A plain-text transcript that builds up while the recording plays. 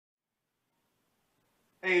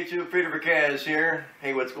Hey YouTube, Freedom for Kaz here.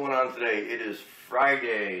 Hey, what's going on today? It is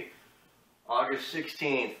Friday, August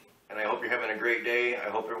 16th, and I hope you're having a great day. I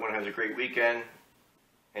hope everyone has a great weekend.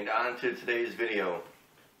 And on to today's video.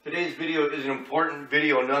 Today's video is an important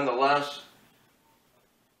video nonetheless.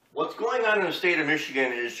 What's going on in the state of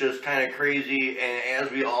Michigan is just kind of crazy, and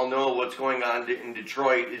as we all know, what's going on in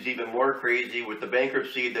Detroit is even more crazy with the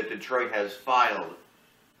bankruptcy that Detroit has filed.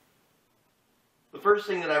 The first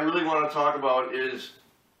thing that I really want to talk about is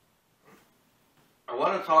I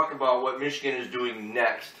want to talk about what Michigan is doing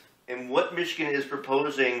next. And what Michigan is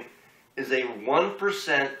proposing is a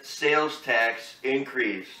 1% sales tax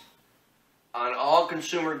increase on all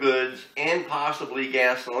consumer goods and possibly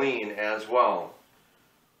gasoline as well.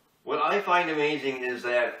 What I find amazing is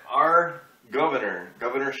that our Governor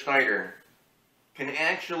Snyder, can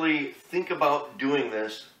actually think about doing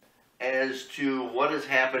this as to what has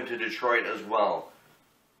happened to Detroit as well.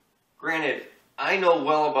 Granted, I know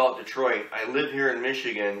well about Detroit. I live here in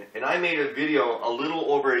Michigan, and I made a video a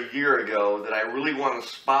little over a year ago that I really want to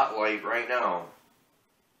spotlight right now.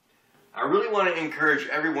 I really want to encourage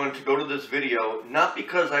everyone to go to this video, not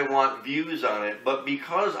because I want views on it, but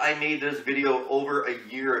because I made this video over a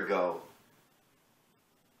year ago.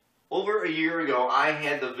 Over a year ago, I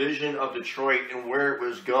had the vision of Detroit and where it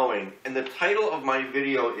was going, and the title of my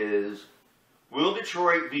video is, Will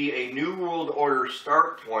Detroit be a New World Order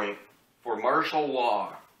Start Point for Martial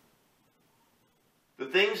Law? The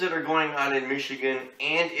things that are going on in Michigan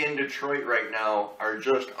and in Detroit right now are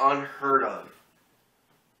just unheard of.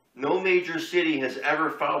 No major city has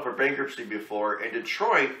ever filed for bankruptcy before, and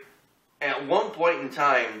Detroit, at one point in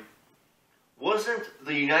time, wasn't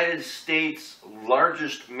the United States'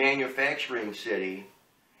 largest manufacturing city.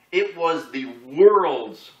 It was the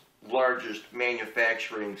world's largest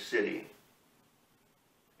manufacturing city.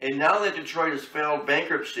 And now that Detroit has filed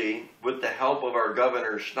bankruptcy with the help of our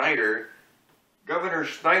Governor Snyder, Governor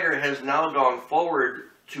Snyder has now gone forward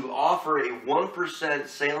to offer a 1%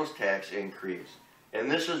 sales tax increase. And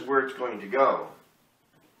this is where it's going to go.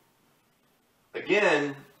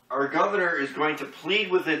 Again, our governor is going to plead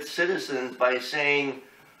with its citizens by saying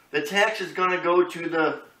the tax is going to go to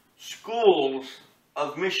the schools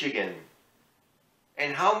of Michigan.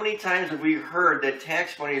 And how many times have we heard that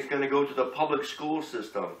tax money is going to go to the public school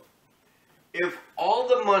system? If all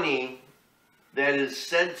the money that is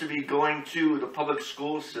said to be going to the public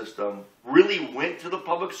school system really went to the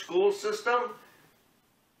public school system,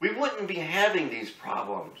 we wouldn't be having these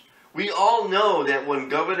problems. We all know that when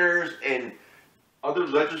governors and other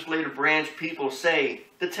legislative branch people say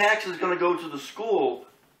the tax is going to go to the school,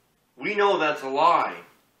 we know that's a lie.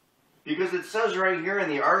 Because it says right here in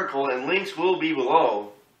the article, and links will be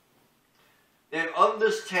below, that of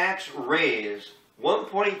this tax raise,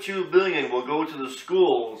 $1.2 billion will go to the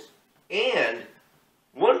schools, and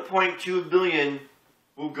 $1.2 billion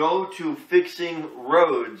will go to fixing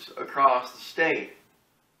roads across the state.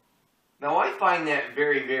 Now, I find that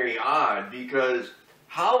very, very odd, because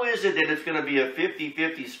how is it that it's going to be a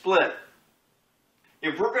 50-50 split?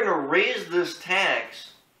 If we're going to raise this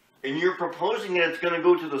tax, and you're proposing that it's going to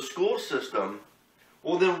go to the school system,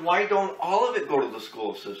 well then why don't all of it go to the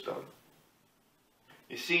school system?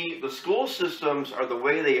 You see, the school systems are the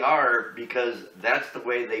way they are because that's the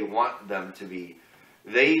way they want them to be.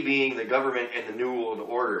 They being the government and the New World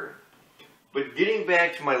Order. But getting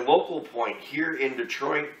back to my local point here in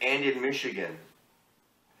Detroit and in Michigan,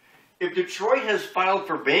 if Detroit has filed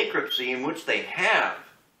for bankruptcy, in which they have,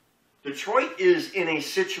 Detroit is in a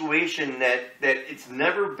situation that it's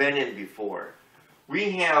never been in before. We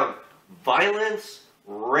have violence,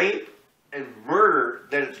 rape, and murder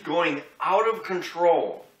that is going out of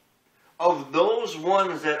control. Of those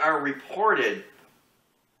ones that are reported,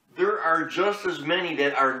 there are just as many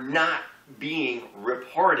that are not being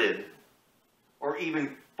reported or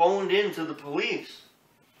even phoned into the police.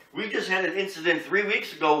 We just had an incident 3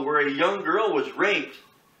 weeks ago where a young girl was raped,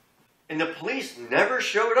 and the police never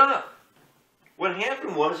showed up. What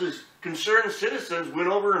happened was concerned citizens went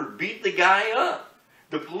over and beat the guy up.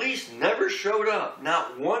 The police never showed up,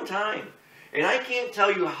 not one time. And I can't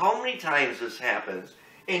tell you how many times this happens.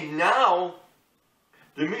 And now,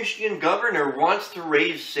 the Michigan governor wants to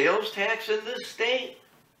raise sales tax in this state.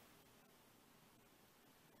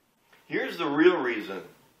 Here's the real reason.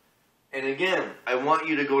 And again, I want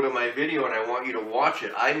you to go to my video and I want you to watch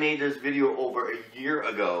it. I made this video over a year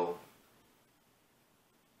ago.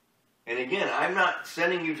 And again, I'm not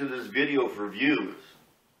sending you to this video for views.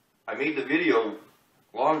 I made the video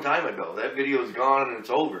a long time ago. That video is gone and it's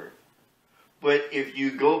over. But if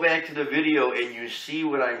you go back to the video and you see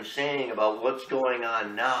what I'm saying about what's going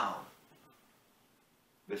on now,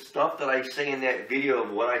 The stuff that I say in that video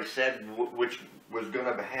of what I said, which was going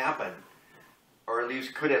to happen, or at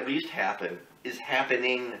least could at least happen, is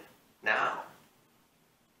happening now.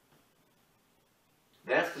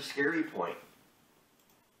 That's the scary point.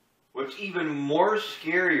 What's even more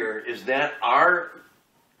scarier is that our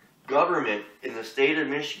government in the state of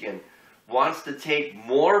Michigan wants to take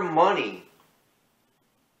more money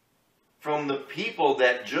from the people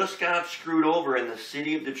that just got screwed over in the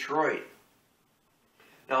city of Detroit.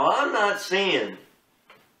 Now, I'm not saying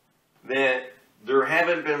that there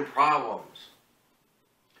haven't been problems,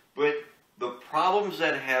 but the problems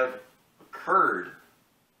that have occurred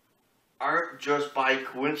aren't just by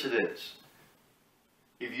coincidence.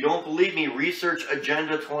 If you don't believe me, research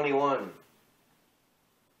Agenda 21.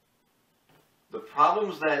 The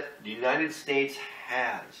problems that the United States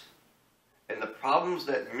has, and the problems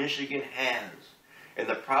that Michigan has, and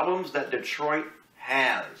the problems that Detroit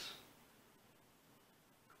has,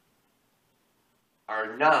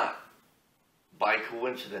 are not by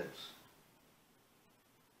coincidence.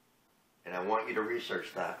 And I want you to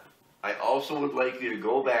research that. I also would like you to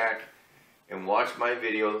go back and watch my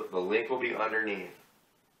video. The link will be underneath.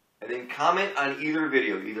 And then comment on either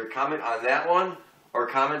video. Either comment on that one or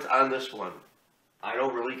comment on this one. I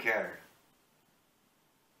don't really care.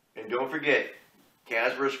 And don't forget,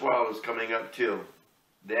 Casper's Wild is coming up too.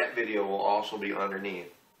 That video will also be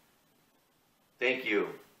underneath. Thank you,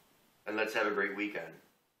 and let's have a great weekend.